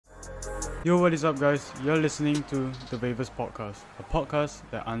Yo, what is up, guys? You're listening to the Wavers Podcast, a podcast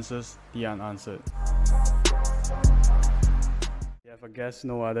that answers the unanswered. We have a guest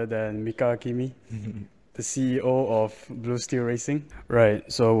no other than Mika Hakimi, the CEO of Blue Steel Racing. Right,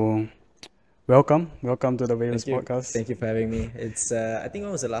 so welcome to the Wavers Podcast. Thank you for having me. It's I think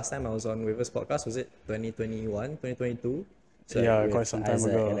when was the last time I was on Waver's podcast? Was it 2021, 2022? So Yeah, with quite some time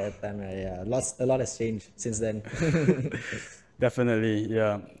Isaac ago. at that time, yeah, a lot has changed since then. Definitely,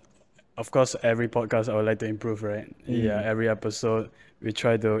 yeah. Of course, every podcast I would like to improve, right? Yeah, every episode we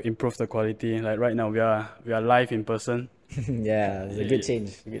try to improve the quality. Like right now, we are live in person. Yeah, it's a good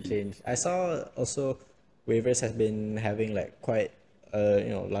change. A good change. I saw also Waivers has been having like quite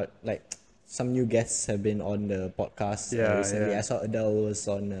like some new guests have been on the podcast recently. Yeah. I saw Adele was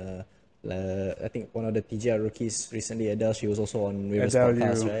on I think one of the TGR rookies recently. Adele, she was also on Waivers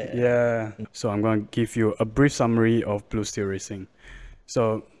podcast, right? Yeah. So I'm going to give you a brief summary of Blue Steel Racing.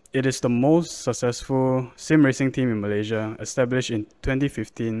 So it is the most successful sim racing team in Malaysia, established in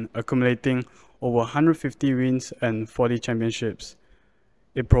 2015, accumulating over 150 wins and 40 championships.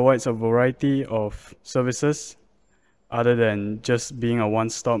 It provides a variety of services other than just being a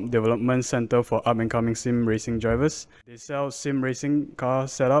one-stop development center for up-and-coming sim racing drivers. They sell sim racing car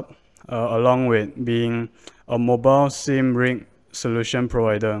setup along with being a mobile sim rig solution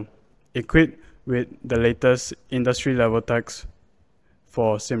provider, equipped with the latest industry-level techs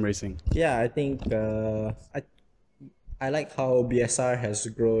for sim racing. Yeah, I think I like how BSR has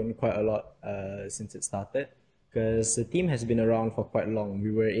grown quite a lot since it started, because the team has been around for quite long.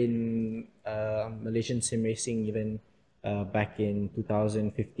 We were in Malaysian sim racing even back in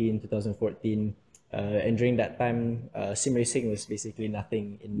 2015, 2014. And during that time, sim racing was basically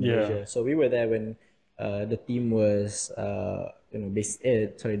nothing in Malaysia. Yeah. So we were there when the team was, the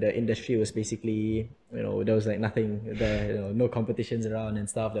industry was basically, there was like nothing there, no competitions around and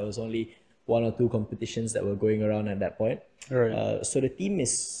stuff. There was only one or two competitions that were going around at that point. Right. So the team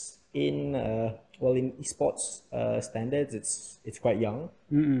is in in esports standards, it's quite young.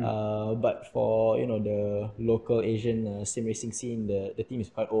 But for the local Asian sim racing scene, the team is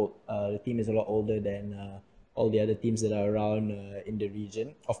quite old. The team is a lot older than all the other teams that are around in the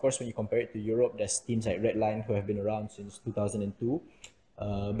region. Of course, when you compare it to Europe, there's teams like Redline who have been around since 2002.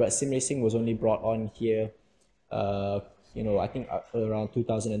 But sim racing was only brought on here I think around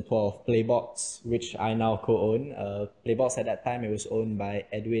 2012. Playbox, which I now co-own. Playbox at that time, it was owned by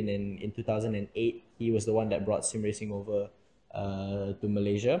Edwin, and in 2008 he was the one that brought sim racing over to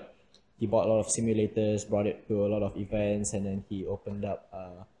Malaysia. He bought a lot of simulators, brought it to a lot of events, and then he opened up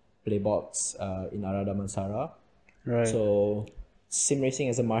Playbox in Arada Mansara. Right. So sim racing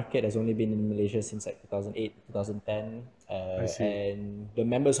as a market has only been in Malaysia since like 2008, 2010. And the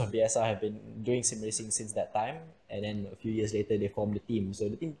members of BSR have been doing sim racing since that time. And then a few years later, they formed the team. So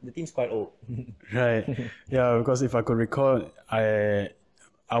the team's quite old. Right. Yeah, because if I could recall, I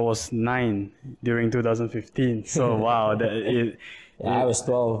was 9 during 2015. So wow, I was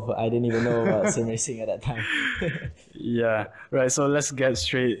 12. I didn't even know about sim racing at that time. yeah. Right. So let's get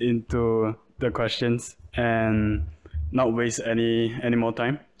straight into the questions and not waste any more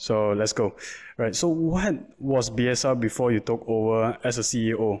time. So let's go. Right. So what was BSR before you took over as a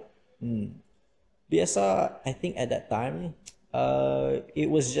CEO? BSR, I think at that time, it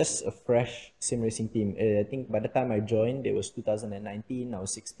was just a fresh sim racing team. I think by the time I joined, it was 2019. I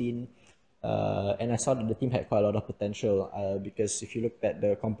was 16, and I saw that the team had quite a lot of potential. Because if you looked at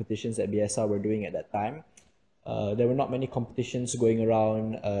the competitions that BSR were doing at that time, there were not many competitions going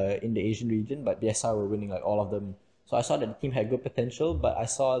around in the Asian region, but BSR were winning like all of them. So I saw that the team had good potential, but I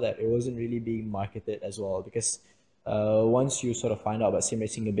saw that it wasn't really being marketed as well, because once you sort of find out about sim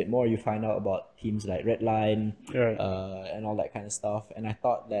racing a bit more, you find out about teams like Redline, Right. and all that kind of stuff. And I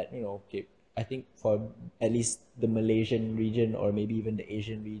thought that, okay, I think for at least the Malaysian region or maybe even the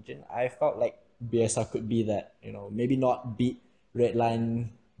Asian region, I felt like BSR could be that, maybe not beat Redline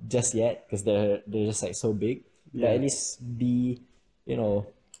just yet because they're just like so big, but at least be,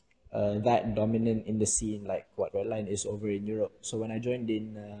 that dominant in the scene like what Redline is over in Europe. So when I joined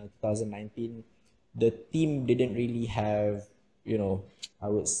in 2019, the team didn't really have, I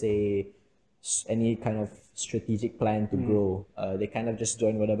would say any kind of strategic plan to grow. They kind of just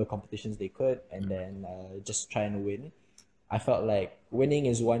joined whatever competitions they could and then just try and win. I felt like winning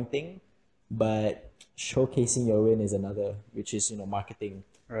is one thing, but showcasing your win is another, which is, marketing.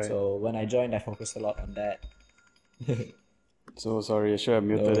 Right. So when I joined, I focused a lot on that. So sorry, I should have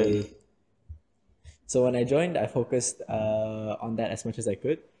muted it. So when I joined, I focused on that as much as I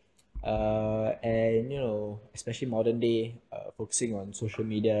could. And especially modern day, focusing on social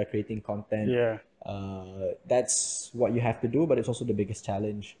media, creating content, Yeah. that's what you have to do, but it's also the biggest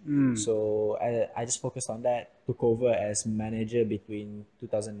challenge. So I just focused on that, took over as manager between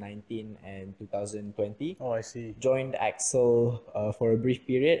 2019 and 2020. Oh, I see. Joined Axel for a brief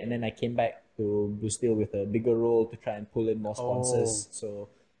period, and then I came back to Blue Steel with a bigger role to try and pull in more sponsors. So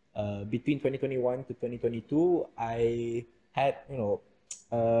between 2021 to 2022, I had,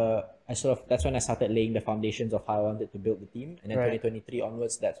 I sort of, that's when I started laying the foundations of how I wanted to build the team. And then Right. 2023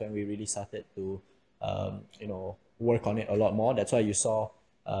 onwards, that's when we really started to, work on it a lot more. That's why you saw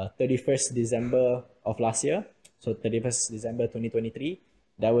 31st December of last year. So 31st December 2023,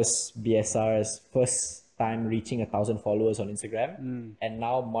 that was BSR's first time reaching 1,000 followers on Instagram. And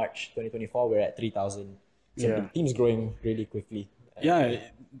now March 2024, we're at 3,000. So the Yeah. team's growing really quickly. Yeah,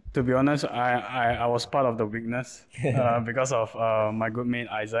 to be honest, I was part of the weakness because of my good mate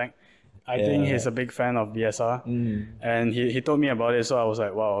Isaac. I think he's a big fan of BSR, and he told me about it. So I was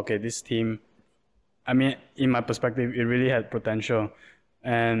like, wow, okay, this team. I mean, in my perspective, it really had potential.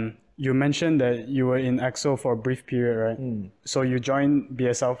 And you mentioned that you were in EXO for a brief period, right? So you joined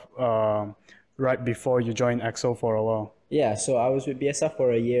BSR right before you joined EXO for a while. Yeah, so I was with BSR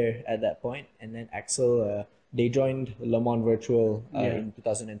for a year at that point, and then Axel, they joined Le Mans Virtual in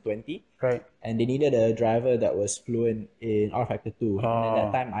 2020. Right. And they needed a driver that was fluent in R Factor 2. And at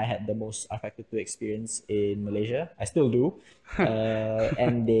that time, I had the most R Factor 2 experience in Malaysia. I still do.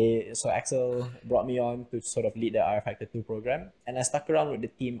 So Axel brought me on to sort of lead the R Factor 2 program. And I stuck around with the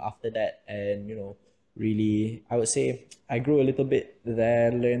team after that. And, really, I would say I grew a little bit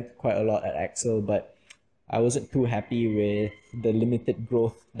there, learned quite a lot at Axel, but I wasn't too happy with the limited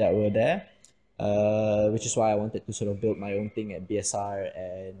growth that were there. Which is why I wanted to sort of build my own thing at BSR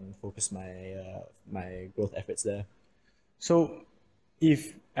and focus my growth efforts there. So,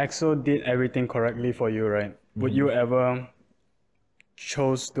 if EXO did everything correctly for you, right? Would you ever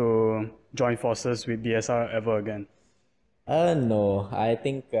chose to join forces with BSR ever again? No, I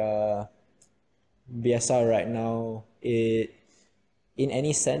think BSR right now, in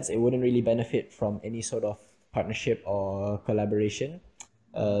any sense, it wouldn't really benefit from any sort of partnership or collaboration.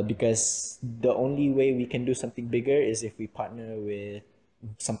 Because the only way we can do something bigger is if we partner with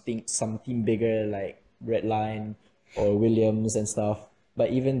some team bigger like Redline or Williams and stuff.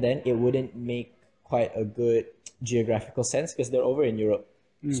 But even then, it wouldn't make quite a good geographical sense because they're over in Europe.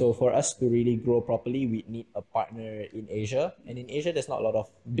 So for us to really grow properly, we need a partner in Asia. And in Asia, there's not a lot of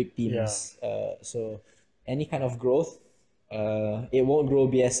big teams. So any kind of growth, it won't grow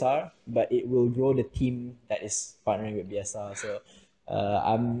BSR, but it will grow the team that is partnering with BSR. So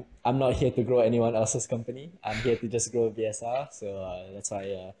I'm not here to grow anyone else's company. I'm here to just grow BSR. So that's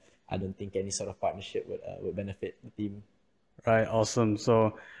why I don't think any sort of partnership would benefit the team. Right, awesome.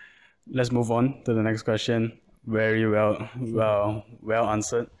 So let's move on to the next question. Very well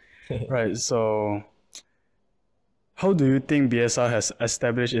answered. Right, so how do you think BSR has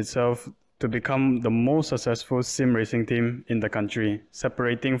established itself to become the most successful sim racing team in the country,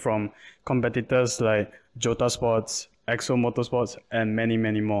 separating from competitors like Jota Sports, EXO Motorsports, and many,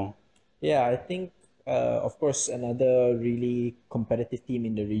 many more? Yeah, I think, of course, another really competitive team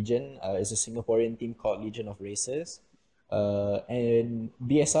in the region is a Singaporean team called Legion of Racers. And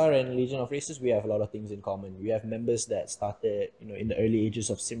BSR and Legion of Racers, we have a lot of things in common. We have members that started, in the early ages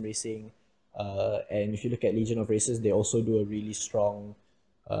of sim racing. And if you look at Legion of Racers, they also do a really strong,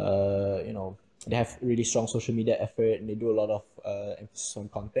 they have really strong social media effort, and they do a lot of emphasis on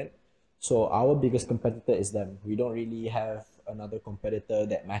content. So our biggest competitor is them. We don't really have another competitor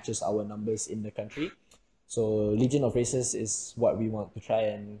that matches our numbers in the country. So Legion of Racers is what we want to try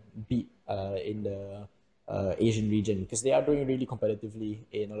and beat in the Asian region, because they are doing really competitively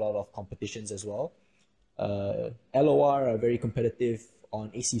in a lot of competitions as well. LOR are very competitive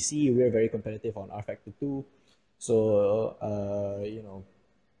on ACC. We're very competitive on R Factor 2. So,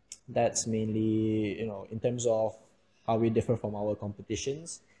 that's mainly, in terms of how we differ from our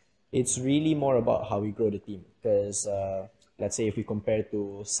competitions. It's really more about how we grow the team, because let's say if we compare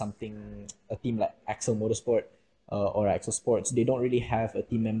to a team like Axel Motorsport or Axel Sports, they don't really have a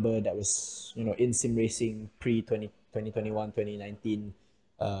team member that was in sim racing pre 2021 2019.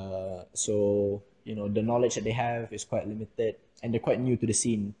 So the knowledge that they have is quite limited, and they're quite new to the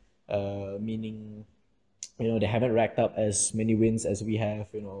scene, meaning they haven't racked up as many wins as we have.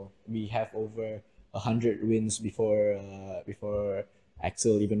 We have over 100 wins before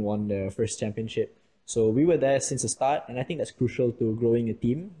Axel even won the first championship. So we were there since the start, and I think that's crucial to growing a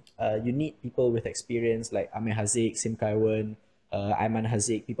team. You need people with experience like Amir Haziq, Sim Kaiwan, Aiman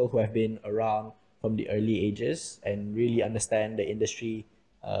Haziq, people who have been around from the early ages and really understand the industry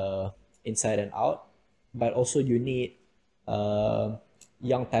inside and out. But also you need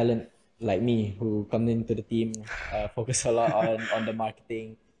young talent like me who come into the team, focus a lot on the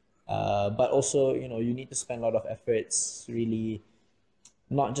marketing, but also you need to spend a lot of efforts really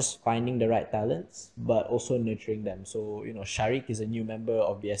not just finding the right talents, but also nurturing them. So, Sharik is a new member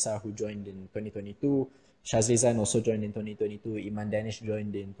of BSR who joined in 2022. Shazrizan also joined in 2022. Iman Danish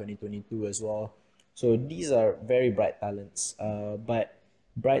joined in 2022 as well. So these are very bright talents. But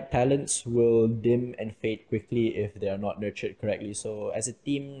bright talents will dim and fade quickly if they are not nurtured correctly. So as a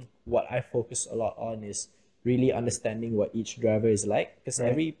team, what I focus a lot on is really understanding what each driver is like, because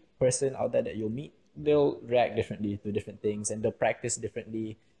every person out there that you'll meet, they'll react differently to different things, and they'll practice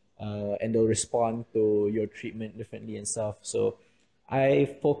differently, and they'll respond to your treatment differently and stuff. So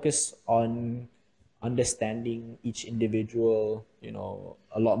I focus on understanding each individual,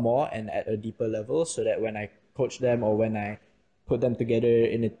 a lot more and at a deeper level, so that when I coach them or when I put them together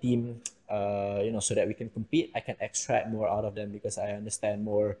in a team, so that we can compete, I can extract more out of them because I understand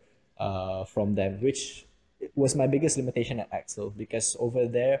more from them, which was my biggest limitation at Axel, because over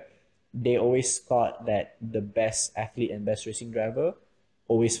there they always thought that the best athlete and best racing driver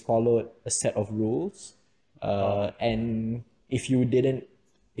always followed a set of rules, and if you didn't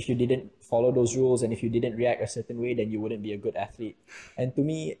follow those rules and if you didn't react a certain way, then you wouldn't be a good athlete. And to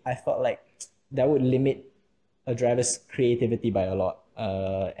me, I felt like that would limit a driver's creativity by a lot.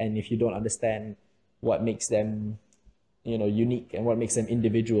 And if you don't understand what makes them, unique and what makes them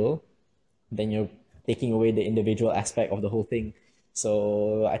individual, then you're taking away the individual aspect of the whole thing.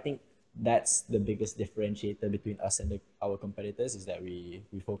 So I think that's the biggest differentiator between us and our competitors, is that we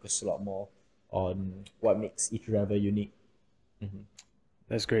focus a lot more on what makes each driver unique.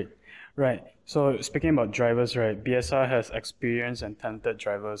 That's great. Right. So speaking about drivers, right, BSR has experienced and talented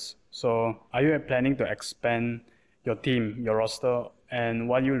drivers. So are you planning to expand your team, your roster, and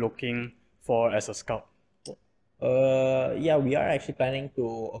what are you looking for as a scout? Yeah, we are actually planning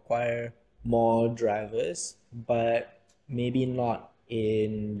to acquire more drivers, but maybe not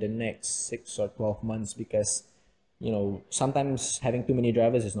in the next 6 or 12 months, because sometimes having too many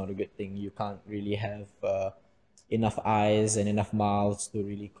drivers is not a good thing. You can't really have enough eyes and enough mouths to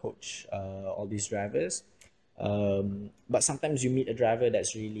really coach all these drivers. But sometimes you meet a driver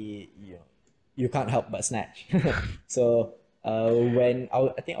that's really, you can't help but snatch. So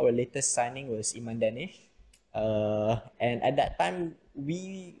I think our latest signing was Iman Danish, and at that time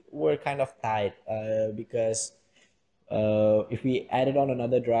we were kind of tied, because if we added on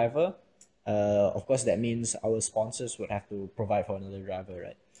another driver, of course that means our sponsors would have to provide for another driver,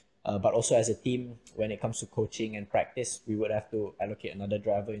 right? But also as a team, when it comes to coaching and practice, we would have to allocate another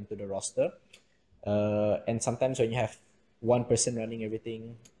driver into the roster. And sometimes when you have one person running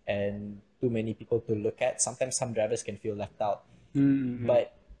everything and too many people to look at, sometimes some drivers can feel left out.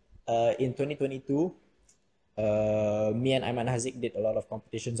 But in 2022, me and Ayman Haziq did a lot of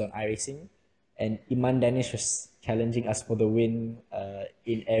competitions on iRacing, and Iman Danish was challenging us for the win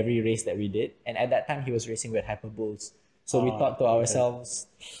in every race that we did. And at that time, he was racing with Hyperbulls. So we thought to ourselves,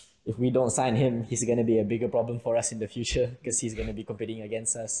 if we don't sign him, he's going to be a bigger problem for us in the future, because he's going to be competing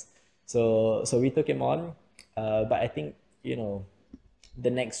against us. So we took him on. But I think, the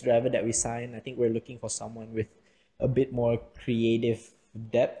next driver that we sign, I think we're looking for someone with a bit more creative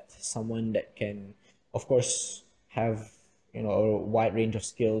depth, someone that can, of course, have a wide range of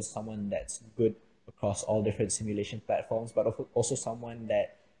skills, someone that's good across all different simulation platforms, but also someone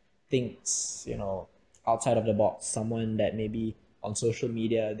that thinks, outside of the box, someone that maybe on social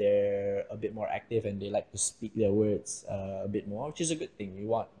media they're a bit more active and they like to speak their words a bit more, which is a good thing. You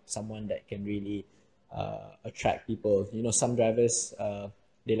want someone that can really attract people. Some drivers,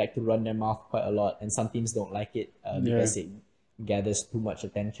 they like to run their mouth quite a lot, and some teams don't like it because it gathers too much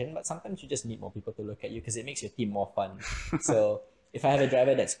attention. But sometimes you just need more people to look at you, because it makes your team more fun. So if I have a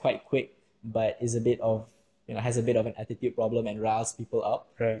driver that's quite quick but is a bit of has a bit of an attitude problem and riles people up,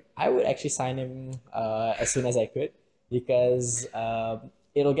 Right. I would actually sign him as soon as I could, because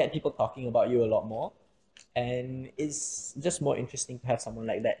it'll get people talking about you a lot more, and it's just more interesting to have someone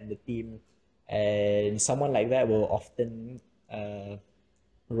like that in the team. And someone like that will often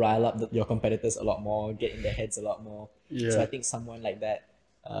rile up your competitors a lot more, get in their heads a lot more. So I think someone like that,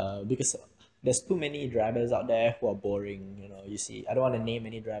 because there's too many drivers out there who are boring. You see, I don't want to name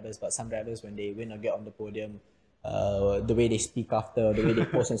any drivers, but some drivers, when they win or get on the podium, the way they speak after, the way they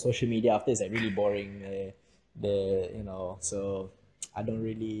post on social media after, is like really boring. So I don't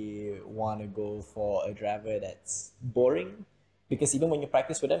really want to go for a driver that's boring, because even when you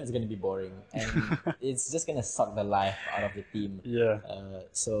practice with them, it's going to be boring, and it's just going to suck the life out of the team.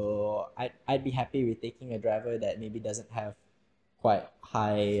 So I'd be happy with taking a driver that maybe doesn't have quite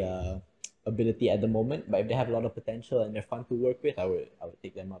high ability at the moment, but if they have a lot of potential and they're fun to work with, I would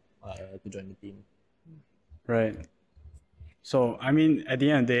take them up to join the team. Right. So I mean, at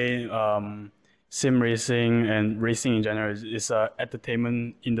the end of the day, sim racing and racing in general is a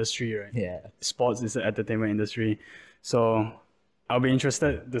entertainment industry, right? Yeah. Sports is an entertainment industry. So I'll be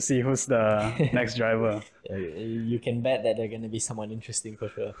interested to see who's the next driver. You can bet that they're going to be someone interesting for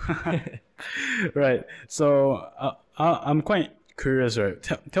sure. Right. So I'm quite curious, right?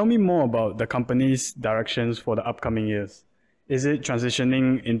 Tell me more about the company's directions for the upcoming years. Is it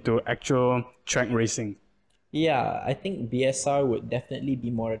transitioning into actual track racing? Yeah, I think BSR would definitely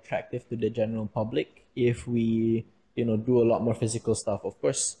be more attractive to the general public if we, do a lot more physical stuff. Of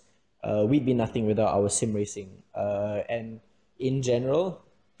course, we'd be nothing without our sim racing. And in general,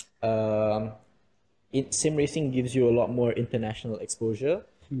 um, sim racing gives you a lot more international exposure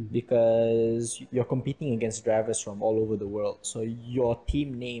because you're competing against drivers from all over the world. So your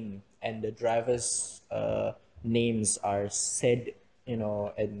team name and the drivers' names are said,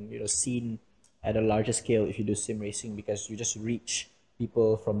 and seen at a larger scale if you do sim racing because you just reach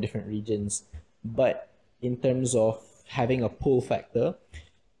people from different regions. But in terms of having a pull factor,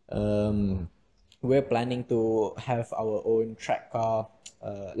 um, we're planning to have our own track car.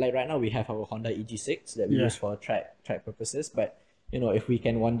 Like right now, we have our Honda EG6 that we Yeah. use for track purposes. But if we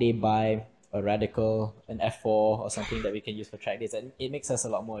can one day buy a Radical, an F4, or something that we can use for track days, and it makes us a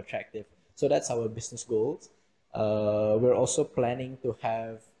lot more attractive. So that's our business goals. We're also planning to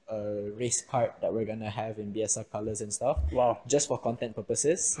have a race cart that we're gonna have in BSR colors and stuff. Wow. Just for content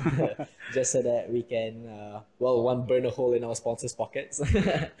purposes, just so that we can, one, burn a hole in our sponsors' pockets,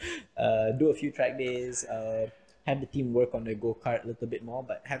 do a few track days, have the team work on the go kart a little bit more.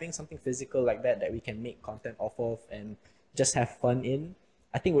 But having something physical like that we can make content off of and just have fun in,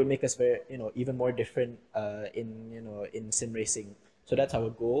 I think would make us very, even more different in sim racing. So that's our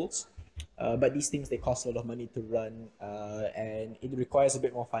goals. But these things, they cost a lot of money to run, and it requires a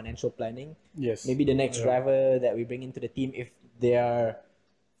bit more financial planning. Yes. Maybe the next Yeah. driver that we bring into the team, if they are,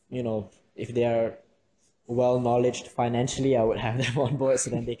 if they are well knowledged financially, I would have them on board so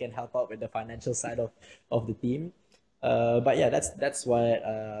then they can help out with the financial side of the team. But yeah, that's what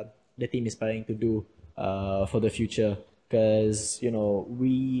the team is planning to do for the future, because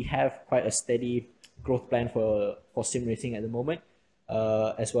we have quite a steady growth plan for sim racing at the moment,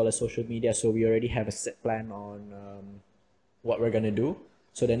 as well as social media. So we already have a set plan on what we're gonna do.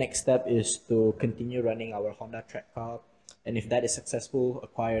 So the next step is to continue running our Honda track car, and if that is successful,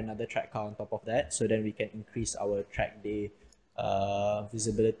 acquire another track car on top of that, so then we can increase our track day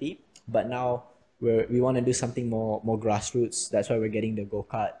visibility. But now we want to do something more grassroots. That's why we're getting the go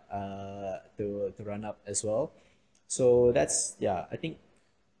kart to run up as well. So that's, yeah, I think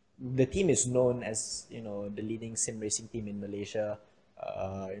the team is known as the leading sim racing team in Malaysia,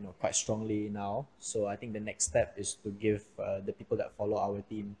 quite strongly now. So I think the next step is to give the people that follow our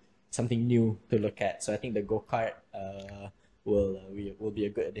team something new to look at. So I think the go kart will be a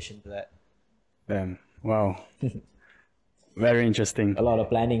good addition to that. Damn. Wow. Very interesting. A lot of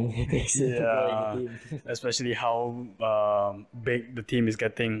planning it takes to Yeah, grow in the team. especially how big the team is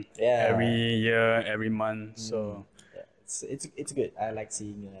getting Yeah. every year, every month. So Yeah, it's good. I like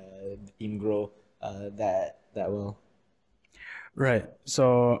seeing the team grow that well. right.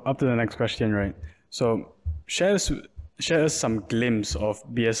 So up to the next question, right? So share us some glimpse of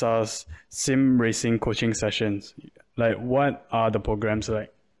BSR's sim racing coaching sessions. Like what are the programs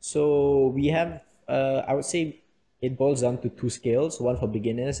like? So we have, I would say, it boils down to two scales, one for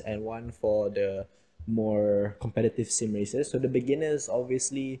beginners and one for the more competitive sim racers. So the beginners,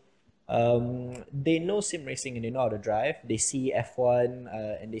 obviously, they know sim racing and they know how to drive. They see F1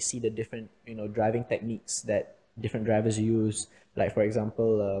 and they see the different driving techniques that different drivers use. Like for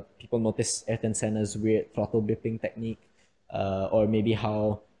example, people notice Ayrton Senna's weird throttle bipping technique, or maybe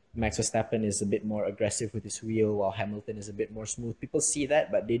how Max Verstappen is a bit more aggressive with his wheel while Hamilton is a bit more smooth. People see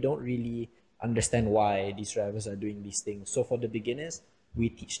that, but they don't really understand why these drivers are doing these things. So for the beginners, we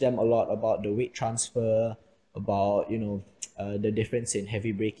teach them a lot about the weight transfer, about the difference in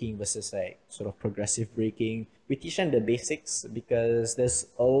heavy braking versus like sort of progressive braking. We teach them the basics because there's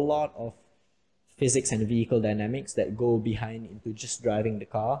a lot of physics and vehicle dynamics that go behind into just driving the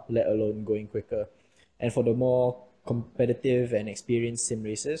car, let alone going quicker. And for the more competitive and experienced sim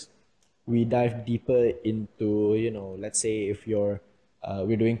racers, we dive deeper into, let's say if we're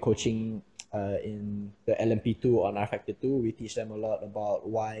doing coaching in the LMP2 on R Factor 2, we teach them a lot about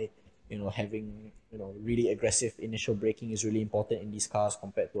why, having, really aggressive initial braking is really important in these cars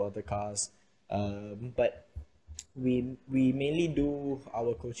compared to other cars. But we mainly do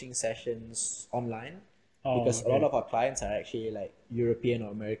our coaching sessions online. because a lot okay. of our clients are actually like European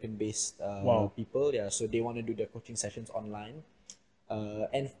or American based Wow. people. Yeah, so they want to do their coaching sessions online.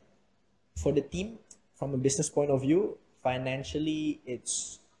 And for the team, from a business point of view, financially,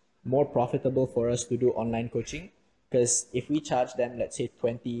 it's more profitable for us to do online coaching because if we charge them, let's say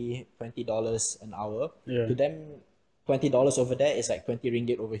 $20 an hour, Yeah. to them, $20 over there is like 20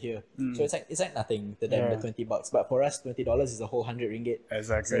 ringgit over here. So it's like nothing to them, the Yeah. $20. But for us, $20 is a whole 100 ringgit.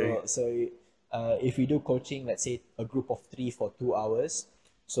 Exactly. So if we do coaching, let's say a group of three for 2 hours,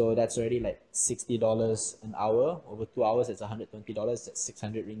 so that's already like $60 an hour. Over 2 hours, it's $120. That's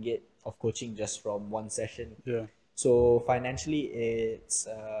 600 ringgit of coaching just from one session. Yeah. So financially,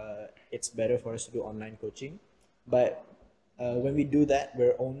 it's better for us to do online coaching, but when we do that,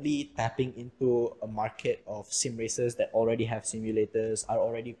 we're only tapping into a market of sim racers that already have simulators, are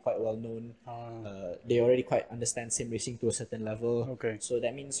already quite well known. They already quite understand sim racing to a certain level. Okay. So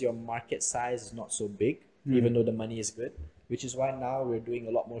that means your market size is not so big, even though the money is good. Which is why now we're doing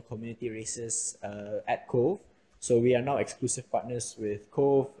a lot more community races at Cove. So we are now exclusive partners with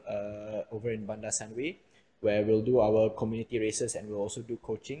Cove over in Bandar Sanwe, where we'll do our community races and we'll also do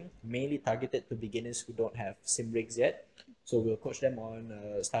coaching, mainly targeted to beginners who don't have sim rigs yet. So we'll coach them on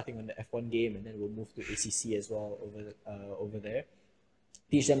starting on the F1 game, and then we'll move to ACC as well over there.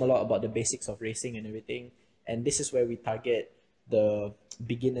 Teach them a lot about the basics of racing and everything. And this is where we target the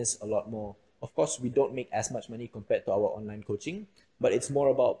beginners a lot more. Of course, we don't make as much money compared to our online coaching, but it's more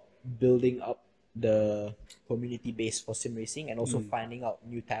about building up the community base for sim racing and also finding out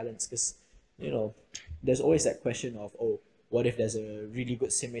new talents because there's always that question of, oh, what if there's a really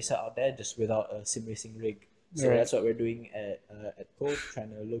good sim racer out there just without a sim racing rig? So Right. that's what we're doing at Cove,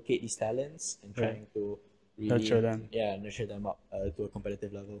 trying to locate these talents and trying to really Nurture them. nurture them up to a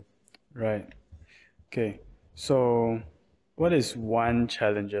competitive level. Right. Okay. So, what is one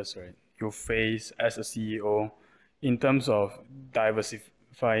challenges, right, you face as a CEO in terms of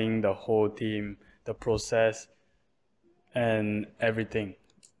diversifying the whole team, the process, and everything?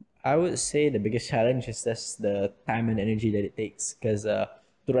 I would say the biggest challenge is just the time and energy that it takes because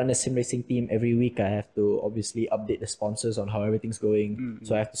to run a sim racing team every week, I have to obviously update the sponsors on how everything's going.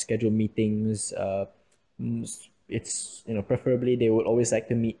 So I have to schedule meetings. It's preferably they would always like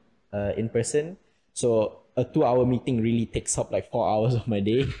to meet in person. So a 2 hour meeting really takes up like 4 hours of my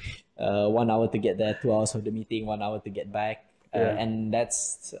day. 1 hour to get there, 2 hours of the meeting, 1 hour to get back. Yeah. And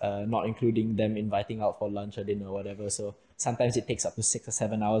that's not including them inviting out for lunch or dinner or whatever. So sometimes it takes up to 6 or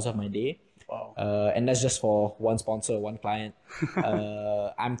 7 hours of my day. Wow. And that's just for one sponsor, one client.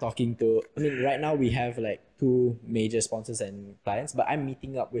 I'm talking to, I mean, right now we have like two major sponsors and clients, but I'm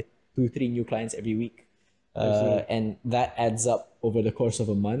meeting up with 2, 3 new clients every week. And that adds up over the course of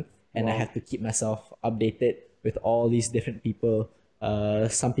a month. And I Wow. have to keep myself updated with all these different people.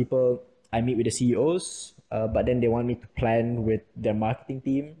 Some people I meet with the CEOs, but then they want me to plan with their marketing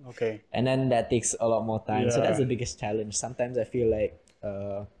team. Okay. And then that takes a lot more time. So that's Yeah. the biggest challenge. Sometimes I feel like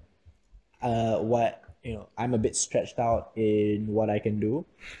I'm a bit stretched out in what I can do.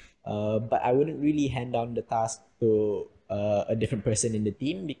 But I wouldn't really hand down the task to a different person in the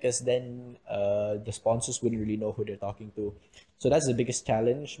team because then the sponsors wouldn't really know who they're talking to. So that's the biggest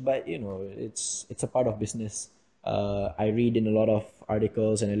challenge. But it's a part of business. I read in a lot of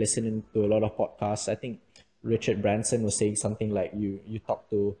articles and I listen to a lot of podcasts. I think Richard Branson was saying something like you talk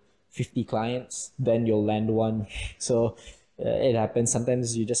to 50 clients, then you'll land one. So it happens.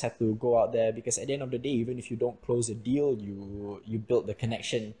 Sometimes you just have to go out there because at the end of the day, even if you don't close a deal, you build the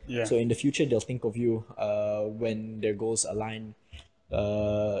connection. Yeah. So in the future, they'll think of you when their goals align.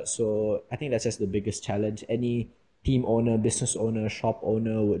 So I think that's just the biggest challenge. Any team owner, business owner, shop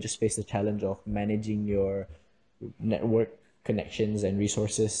owner would just face the challenge of managing your network connections and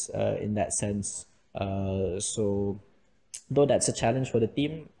resources in that sense. So though that's a challenge for the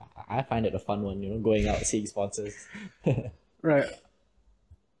team, I find it a fun one, going out seeing sponsors. Right.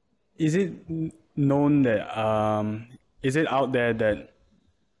 Is it known that is it out there that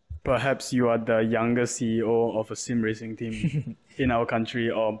perhaps you are the youngest CEO of a sim racing team in our country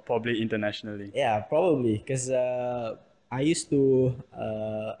or probably internationally? Yeah, probably because I used to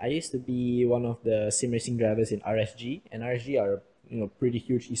be one of the sim racing drivers in RSG, and RSG are pretty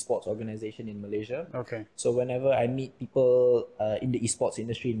huge esports organization in Malaysia. Okay. So whenever I meet people in the esports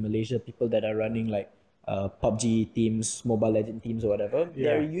industry in Malaysia, people that are running like PUBG teams, Mobile Legend teams, or whatever,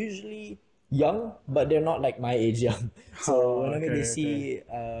 they're usually young, but they're not like my age young. So whenever they see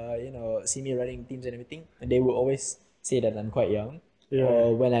see me running teams and everything, they will always say that I'm quite young. Yeah.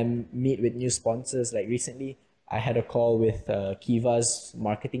 Or when I meet with new sponsors, like recently, I had a call with Kiva's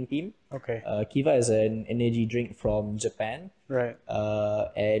marketing team. Okay. Kiva is an energy drink from Japan. Right.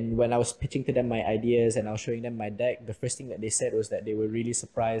 And when I was pitching to them my ideas and I was showing them my deck, the first thing that they said was that they were really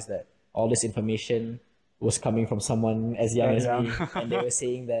surprised that all this information was coming from someone as young as me. And they were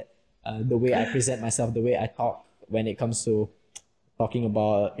saying that the way I present myself, the way I talk when it comes to talking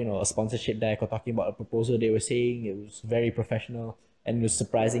about, you know, a sponsorship deck or talking about a proposal, they were saying it was very professional, and it was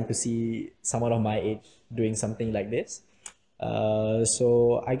surprising to see someone of my age doing something like this.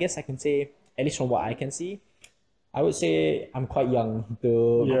 So I guess I can say, at least from what I can see, I would say I'm quite young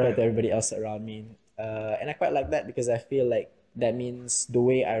to compared to everybody else around me. And I quite like that because I feel like that means the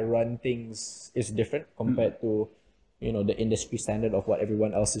way I run things is different compared to, you know, the industry standard of what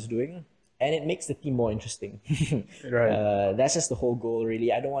everyone else is doing. And it makes the team more interesting. Right. That's just the whole goal,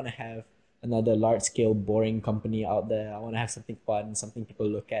 really. I don't want to have another large-scale, boring company out there. I want to have something fun, something people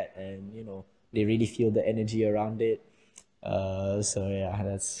look at, and you know, they really feel the energy around it. So yeah,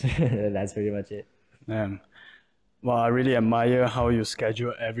 that's that's pretty much it. Man. Well, I really admire how you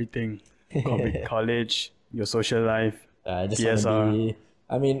schedule everything. College, your social life, Just BSR. want to be.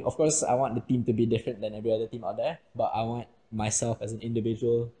 I mean, of course, I want the team to be different than every other team out there, but I want myself as an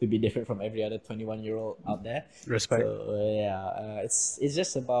individual to be different from every other 21-year-old out there. Respect. So yeah, it's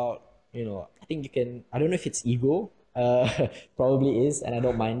just about, you know, I think you can. I don't know if it's ego. Probably is, and I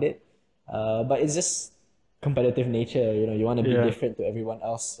don't mind it. But it's just competitive nature. You know, you want to be different to everyone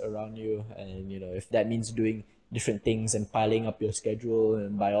else around you, and you know, if that means doing different things and piling up your schedule,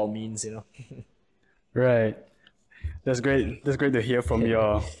 and by all means, you know. Right. That's great. That's great to hear from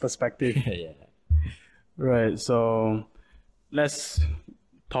your perspective. Yeah. Right. So let's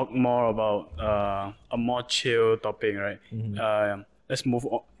talk more about a more chill topic, right? Let's move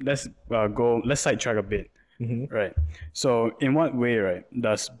on. Let's go. Let's sidetrack a bit, right? So, in what way, right,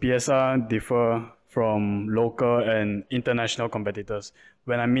 does BSR differ from local and international competitors?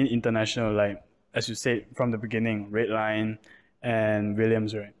 When I mean international, like as you said from the beginning, Redline and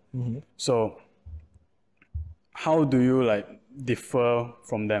Williams, right? So, how do you like differ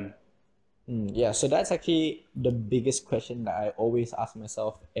from them? Yeah, so that's actually the biggest question that I always ask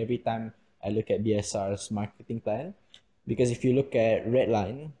myself every time I look at BSR's marketing plan. Because if you look at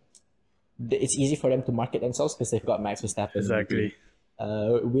Redline, it's easy for them to market themselves because they've got Max Verstappen. Exactly.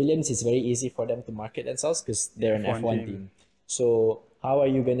 Williams is very easy for them to market themselves because they're an F1 F1 team. team. So how are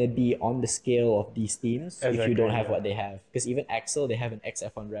you going to be on the scale of these teams if you don't Exactly, have yeah. what they have? Because even Axel, they have an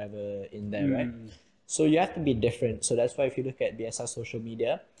ex-F1 driver in there, right? So you have to be different. So that's why if you look at BSR social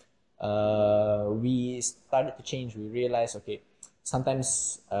media, we started to change. We realized, okay,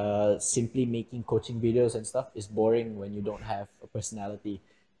 sometimes simply making coaching videos and stuff is boring when you don't have a personality.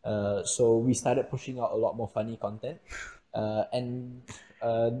 So we started pushing out a lot more funny content, and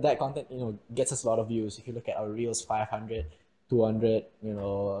that content, you know, gets us a lot of views. If you look at our reels, 500, 200, you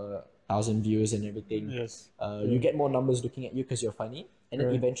know, 1,000 views and everything. Yes. You get more numbers looking at you because you're funny, and then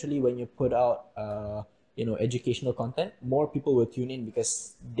Right. eventually when you put out you know, educational content, more people will tune in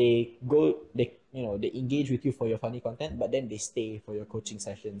because they engage with you for your funny content, but then they stay for your coaching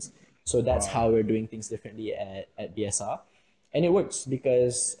sessions. So that's how we're doing things differently at BSR, and it works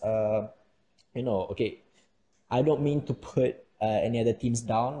because you know, okay, I don't mean to put any other teams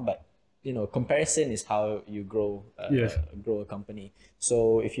down, but you know, comparison is how you grow Yes. grow a company.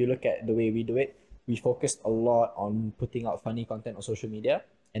 So if you look at the way we do it, we focused a lot on putting out funny content on social media,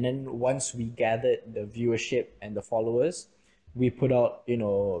 and then once we gathered the viewership and the followers, we put out, you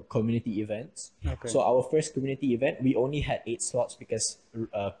know, community events. Okay. So our first community event, we only had 8 slots because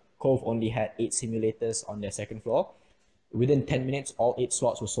Cove only had 8 simulators on their second floor. Within 10 minutes, all 8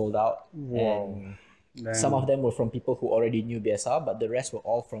 slots were sold out. And Damn. some of them were from people who already knew BSR, but the rest were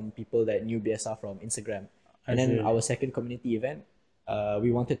all from people that knew BSR from Instagram. And then see. our second community event,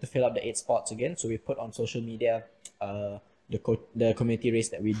 we wanted to fill up the 8 spots again, so we put on social media the community race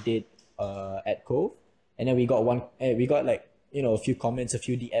that we did at Cove, and then we got like, you know, a few comments, a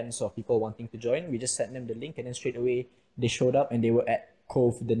few DMs of people wanting to join. We just sent them the link, and then straight away they showed up and they were at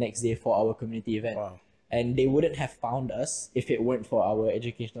Cove the next day for our community event. Wow. And they wouldn't have found us if it weren't for our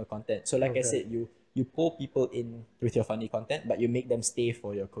educational content. So like I said, you pull people in with your funny content, but you make them stay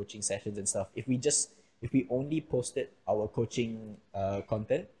for your coaching sessions and stuff. If we only posted our coaching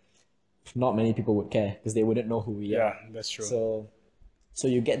content, not many people would care because they wouldn't know who we are. Yeah, that's true. So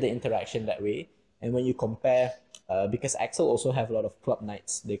you get the interaction that way. And when you compare, because Axel also have a lot of club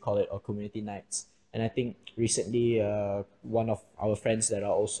nights, they call it, or community nights. And I think recently, one of our friends that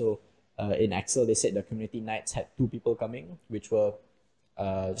are also in Axel, they said the community nights had 2 people coming, which were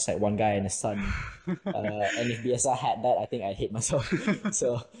just like one guy and a son. And if BSR had that, I think I'd hate myself.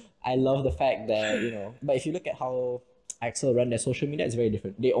 So I love the fact that, but if you look at how Axel run their social media, it's very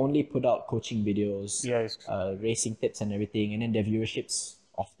different. They only put out coaching videos, racing tips and everything, and then their viewership's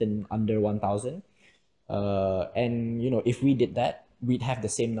often under 1,000. And if we did that, we'd have the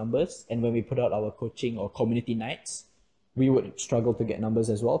same numbers. And when we put out our coaching or community nights, we would struggle to get numbers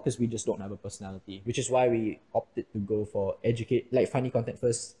as well because we just don't have a personality. Which is why we opted to go for funny content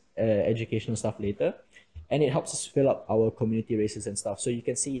first, educational stuff later, and it helps us fill up our community races and stuff. So you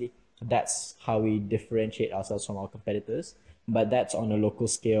can see that's how we differentiate ourselves from our competitors. But that's on a local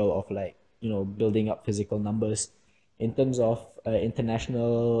scale of building up physical numbers. In terms of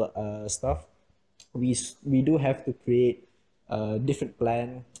international stuff, we do have to create a different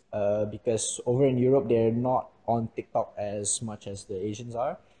plan because over in Europe they're not on TikTok as much as the Asians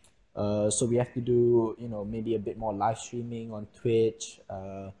are. So we have to do maybe a bit more live streaming on Twitch,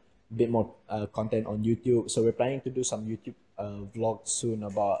 a bit more content on YouTube. So we're planning to do some YouTube vlogs soon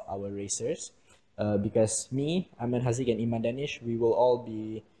about our racers because me, Ahmed Haziq and Iman Danish, we will all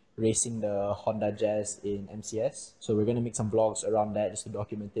be racing the Honda Jazz in MCS. So we're going to make some vlogs around that just to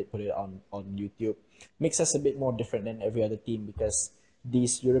document it, put it on YouTube. Makes us a bit more different than every other team because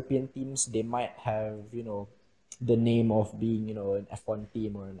these European teams, they might have, the name of being, an F1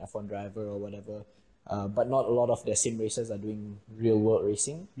 team or an F1 driver or whatever. But not a lot of their sim racers are doing real world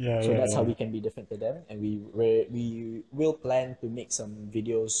racing. So that's how we can be different to them. And we will plan to make some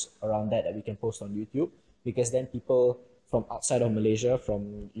videos around that we can post on YouTube because then people from outside of Malaysia,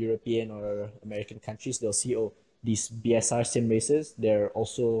 from European or American countries, they'll see, these BSR sim racers, they're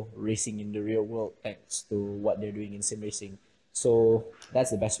also racing in the real world thanks to what they're doing in sim racing. So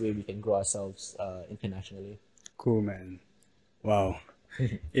that's the best way we can grow ourselves internationally. Cool, man. Wow.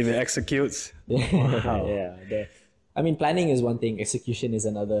 If it executes, wow. Yeah. I mean, planning is one thing, execution is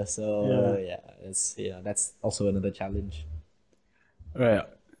another. So that's also another challenge. Right.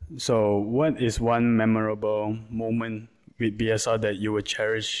 So what is one memorable moment with BSR that you would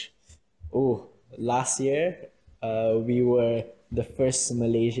cherish? Oh, last year, we were the first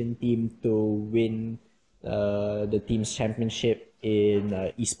Malaysian team to win the team's championship in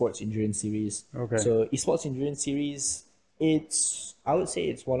Esports Endurance Series. Okay. So Esports Endurance Series, I would say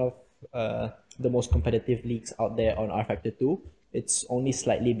it's one of the most competitive leagues out there on R Factor 2. It's only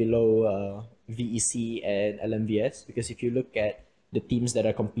slightly below VEC and LMVS because if you look at the teams that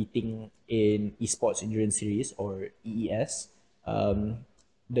are competing in Esports Endurance Series or EES,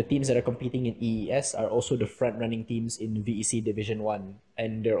 the teams that are competing in EES are also the front-running teams in VEC Division 1.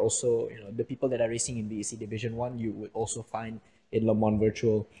 And they're also, the people that are racing in VEC Division 1, you would also find in Le Mans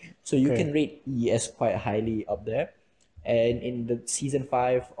Virtual. So you can rate EES quite highly up there. And in the season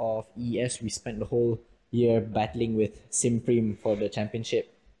 5 of EES, we spent the whole year battling with Simprem for the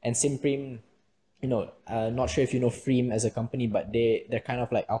championship. And Simprem, not sure if you know Freem as a company, but they're kind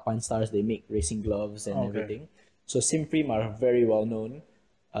of like Alpine Stars. They make racing gloves and everything. So Simprem are very well known,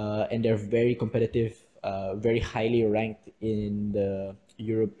 and they're very competitive, very highly ranked in the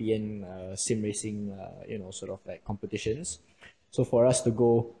European sim racing, sort of like competitions. So for us to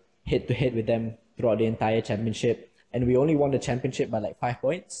go head to head with them throughout the entire championship, and we only won the championship by like 5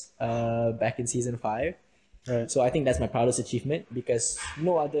 points back in season 5. Right. So I think that's my proudest achievement because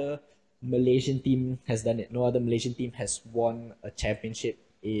no other Malaysian team has done it. No other Malaysian team has won a championship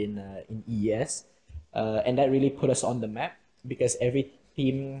in EES, and that really put us on the map because every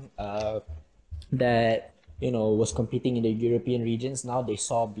team that was competing in the European regions, now they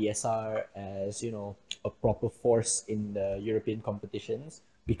saw BSR as a proper force in the European competitions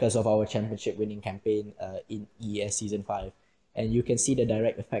because of our championship winning campaign in EES season 5, and you can see the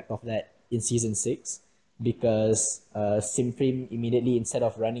direct effect of that in season 6. Because Simprem immediately, instead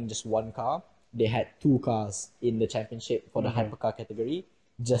of running just one car, they had 2 cars in the championship for the hypercar category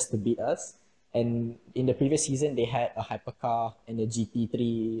just to beat us. And in the previous season, they had a hypercar and a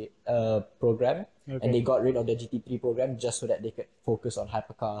GT3 program. And they got rid of the GT3 program just so that they could focus on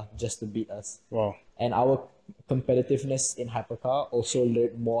hypercar just to beat us. Wow. And our competitiveness in hypercar also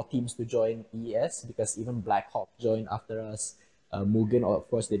led more teams to join EES because even Blackhawk joined after us. Mugen, of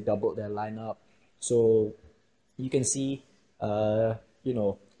course, they doubled their lineup. So you can see,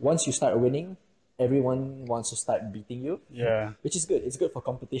 once you start winning, everyone wants to start beating you. Yeah. Which is good. It's good for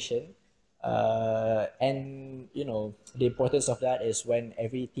competition. And, the importance of that is when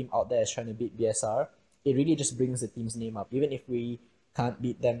every team out there is trying to beat BSR, it really just brings the team's name up. Even if we can't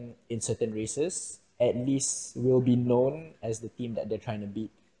beat them in certain races, at least we'll be known as the team that they're trying to beat.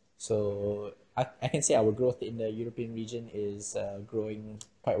 So I can say our growth in the European region is growing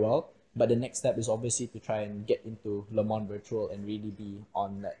quite well. But the next step is obviously to try and get into Le Mans Virtual and really be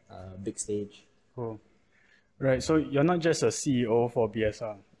on that big stage. Cool. Right, so you're not just a CEO for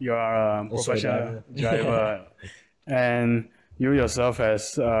BSR, you are a Also a professional driver. driver, and you yourself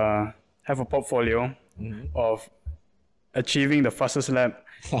have a portfolio of achieving the fastest lap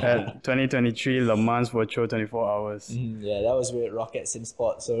at 2023 Le Mans Virtual 24 Hours. Yeah, that was with Rocket Sim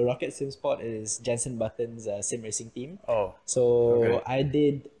Sport. So Rocket Sim Sport is Jensen Button's sim racing team. Oh, So okay. I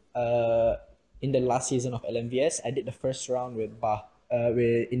did in the last season of LMVS, I did the first round with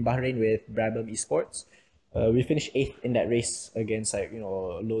in Bahrain with Brabham Esports. We finished 8th in that race against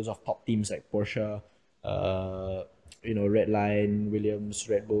loads of top teams like Porsche, Redline, Williams,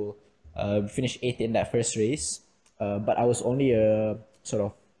 Red Bull. We finished 8th in that first race, but I was only a sort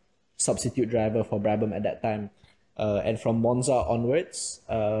of substitute driver for Brabham at that time. And from Monza onwards,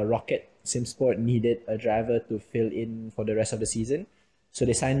 Rocket Simsport needed a driver to fill in for the rest of the season. So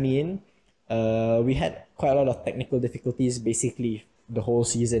they signed me in. We had quite a lot of technical difficulties basically the whole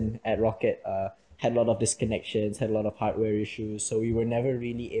season at Rocket. Had a lot of disconnections, had a lot of hardware issues. So we were never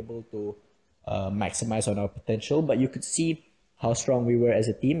really able to maximize on our potential. But you could see how strong we were as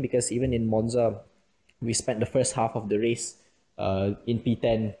a team, because even in Monza, we spent the first half of the race in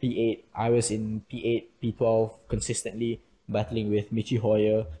P10, P8. I was in P8, P12 consistently battling with Michi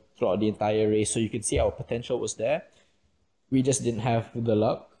Hoyer throughout the entire race. So you can see our potential was there. We just didn't have the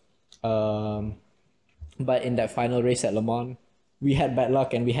luck. But in that final race at Le Mans, we had bad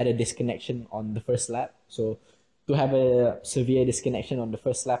luck and we had a disconnection on the first lap. So to have a severe disconnection on the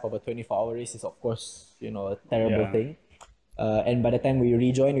first lap of a 24-hour race is, of course, a terrible thing. And by the time we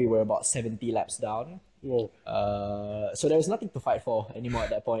rejoined, we were about 70 laps down. Whoa. So there was nothing to fight for anymore at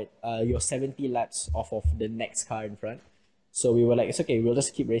that point. You're 70 laps off of the next car in front. So we were like, it's okay, we'll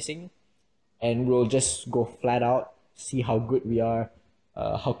just keep racing and we'll just go flat out, see how good we are,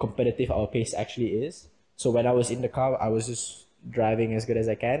 how competitive our pace actually is. So when I was in the car, I was just driving as good as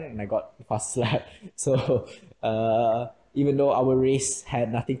I can and I got the fastest lap. So even though our race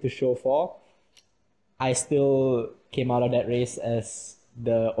had nothing to show for, I still came out of that race as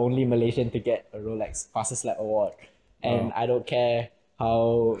the only Malaysian to get a Rolex fastest lap award. And I don't care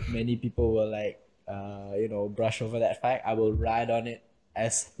how many people will brush over that fact. I will ride on it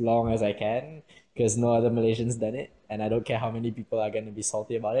as long as I can because no other Malaysians done it. And I don't care how many people are going to be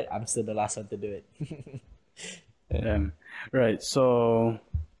salty about it. I'm still the last one to do it. Right. So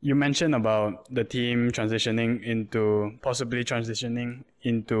you mentioned about the team possibly transitioning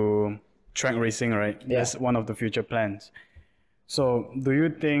into track racing, right? Yeah. That's one of the future plans. So do you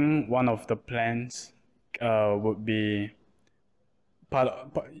think one of the plans would be part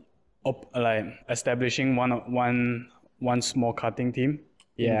of establishing one small karting team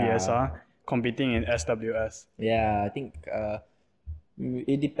in BSR competing in SWS? Yeah, I think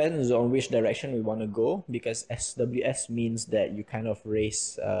it depends on which direction we want to go, because SWS means that you kind of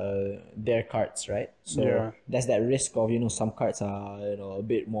race their karts, right? So there's that risk of, some karts are, a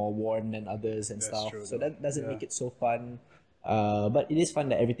bit more worn than others and stuff. True, so that doesn't make it so fun. But it is fun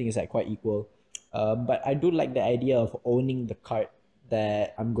that everything is quite equal. But I do like the idea of owning the kart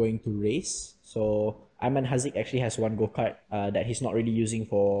that I'm going to race. So Ayman Haziq actually has one go-kart that he's not really using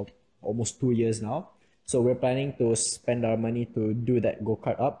for almost 2 years now. So we're planning to spend our money to do that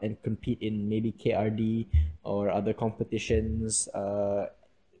go-kart up and compete in maybe KRD or other competitions.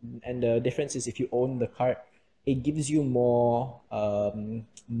 And the difference is if you own the kart, it gives you more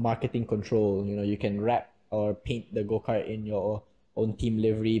marketing control. You can wrap or paint the go-kart in your own team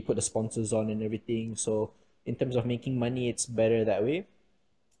livery, put the sponsors on and everything. So in terms of making money, it's better that way.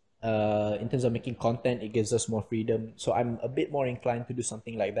 In terms of making content, it gives us more freedom. So I'm a bit more inclined to do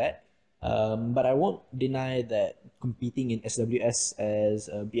something like that. But I won't deny that competing in SWS as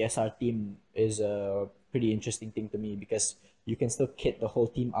a BSR team is a pretty interesting thing to me, because you can still kit the whole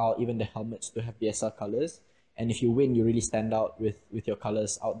team out, even the helmets to have BSR colors. And if you win, you really stand out with your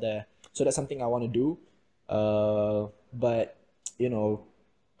colors out there. So that's something I want to do. But,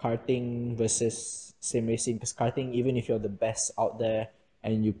 karting versus sim racing, because karting, even if you're the best out there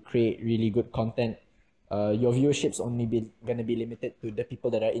and you create really good content, your viewership's only going to be limited to the people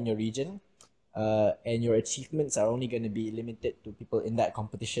that are in your region, and your achievements are only going to be limited to people in that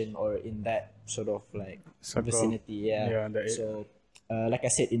competition or in that sort of vicinity. So like I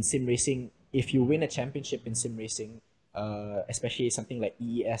said, in sim racing, if you win a championship in sim racing, especially something like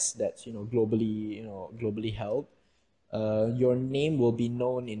EES that's globally held, your name will be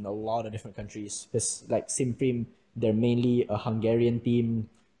known in a lot of different countries, because like Simprem, they're mainly a Hungarian team.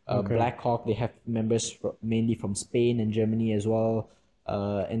 Blackhawk, they have members mainly from Spain and Germany as well.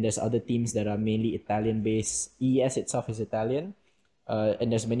 And there's other teams that are mainly Italian based. EES itself is Italian.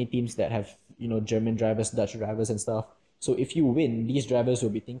 and there's many teams that have, you know, German drivers, Dutch drivers and stuff. So if you win, these drivers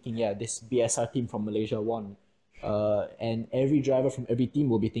will be thinking, yeah, this BSR team from Malaysia won. And every driver from every team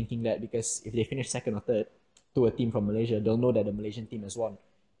will be thinking that, because if they finish second or third to a team from Malaysia, they'll know that the Malaysian team has won.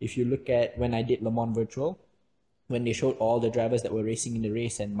 If you look at when I did Le Mans Virtual, when they showed all the drivers that were racing in the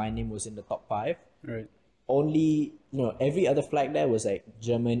race and my name was in the top 5, Right. only, you know, every other flag there was like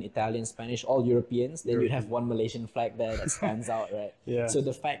German, Italian, Spanish, all Europeans. Then you'd have one Malaysian flag there that stands out, right? Yeah. So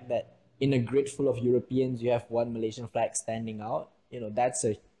the fact that in a grid full of Europeans, you have one Malaysian flag standing out, you know, that's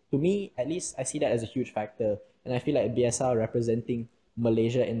a, to me, at least I see that as a huge factor. And I feel like BSR representing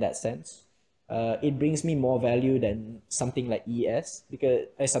Malaysia in that sense, it brings me more value than something like ES, because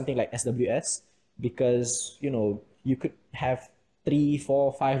something like SWS, because, you know, you could have 3,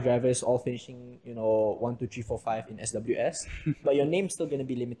 4, 5 drivers all finishing, you know, 1, 2, 3, 4, 5 in SWS, but your name's still gonna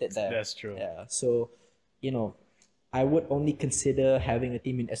be limited there. That's true. Yeah. So, you know, I would only consider having a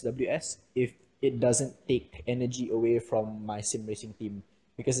team in SWS if it doesn't take energy away from my sim racing team,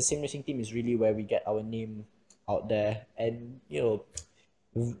 because the sim racing team is really where we get our name out there, and, you know,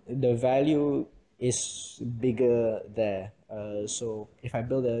 the value is bigger there. So if I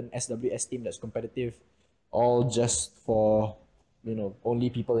build an SWS team that's competitive, all just for, you know, only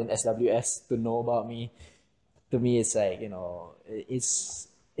people in SWS to know about me, to me it's like, you know, it's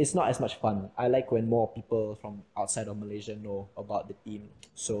not as much fun. I like when more people from outside of Malaysia know about the team.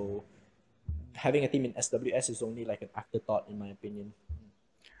 So having a team in SWS is only like an afterthought, in my opinion.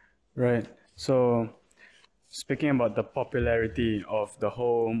 Right. So, speaking about the popularity of the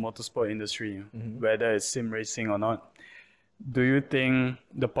whole motorsport industry, whether it's sim racing or not, do you think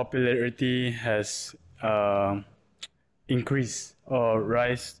the popularity has increased or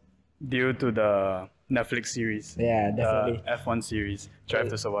rise due to the Netflix series? Yeah, definitely. The F1 series, Drive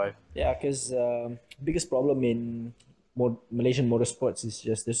to Survive. Yeah, because biggest problem in Malaysian motorsports is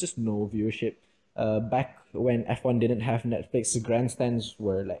just there's just no viewership. Back when F1 didn't have Netflix, the grandstands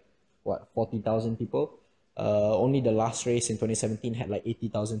were like what 40,000 people. Only the last race in 2017 had like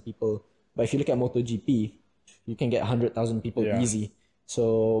 80,000 people. But if you look at MotoGP, you can get 100,000 people easy.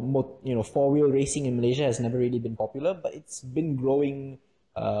 So, you know, four-wheel racing in Malaysia has never really been popular, but it's been growing,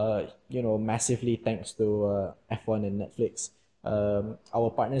 you know, massively thanks to F1 and Netflix. Our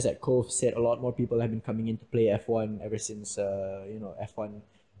partners at Cove said a lot more people have been coming in to play F1 ever since, you know, F1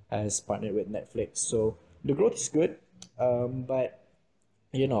 has partnered with Netflix. So the growth is good, but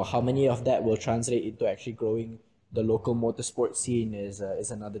you know, how many of that will translate into actually growing the local motorsport scene is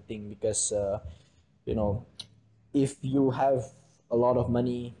another thing, because you know, if you have a lot of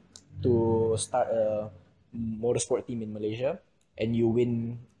money to start a motorsport team in Malaysia and you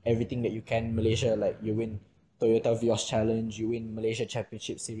win everything that you can in Malaysia, like you win Toyota Vios Challenge, you win Malaysia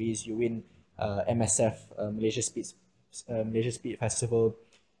Championship Series, you win MSF Malaysia Speed Festival,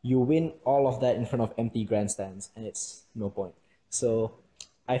 you win all of that in front of empty grandstands, and it's no point. So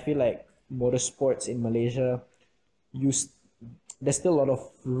I feel like motorsports in Malaysia, there's still a lot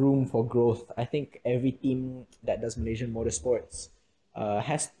of room for growth. I think every team that does Malaysian motorsports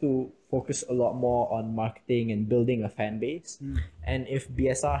has to focus a lot more on marketing and building a fan base. And if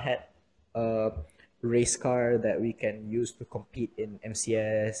BSR had a race car that we can use to compete in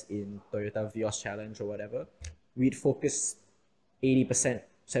MCS, in Toyota Vios Challenge or whatever, we'd focus 80%,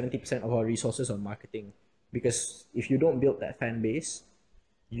 70% of our resources on marketing. Because if you don't build that fan base,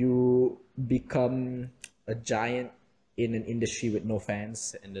 you become a giant in an industry with no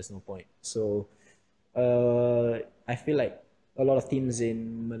fans, and there's no point. So I feel like a lot of teams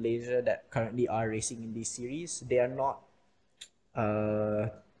in Malaysia that currently are racing in these series, they are not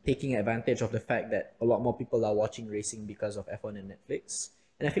taking advantage of the fact that a lot more people are watching racing because of F1 and Netflix.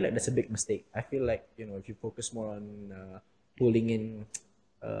 And I feel like that's a big mistake. I feel like, you know, if you focus more on pulling in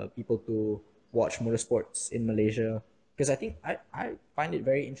people to watch motorsports in Malaysia, because I think I find it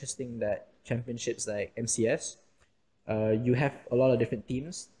very interesting that championships like MCS, you have a lot of different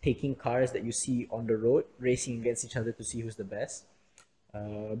teams taking cars that you see on the road, racing against each other to see who's the best.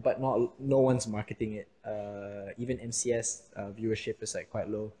 But no one's marketing it. Even MCS viewership is like quite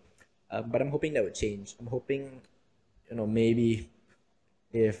low. But I'm hoping that would change. I'm hoping, you know, maybe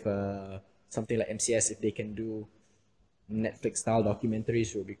if something like MCS, if they can do Netflix style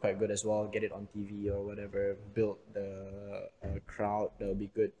documentaries, will be quite good as well. Get it on TV or whatever. Build the crowd. That'll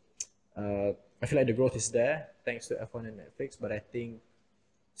be good. I feel like the growth is there thanks to F1 and Netflix, but I think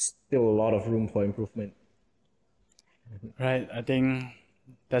still a lot of room for improvement. Right. I think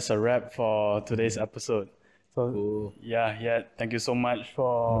that's a wrap for today's episode. So Cool. yeah. Thank you so much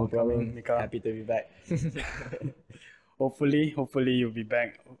for coming, Mika. Happy to be back. Hopefully you'll be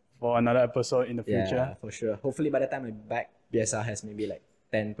back for another episode in the future. Yeah, for sure. Hopefully by the time I'm back, BSR has maybe like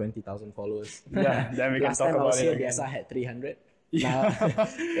 10, 20,000 followers. Yeah, then we can Last talk time I about was it here, again. BSR had 300. Yeah. Now,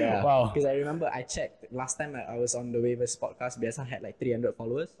 yeah. Wow. Because I remember I checked last time I was on the Waivers podcast, BSR had like 300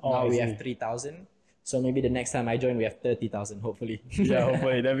 followers. Oh, now I we see. have 3,000. So maybe the next time I join, we have 30,000, hopefully. Yeah,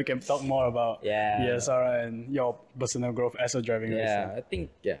 hopefully then we can talk more about Yeah. BSR and your personal growth as a driving Yeah, racer. I think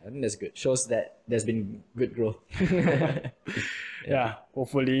that's good. Shows that there's been good growth. Yeah,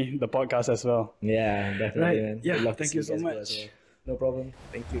 hopefully the podcast as well. Yeah, definitely, Right. man. Yeah, Would love to thank see you so guys grow much. as well. No problem.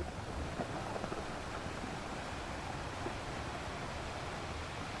 Thank you.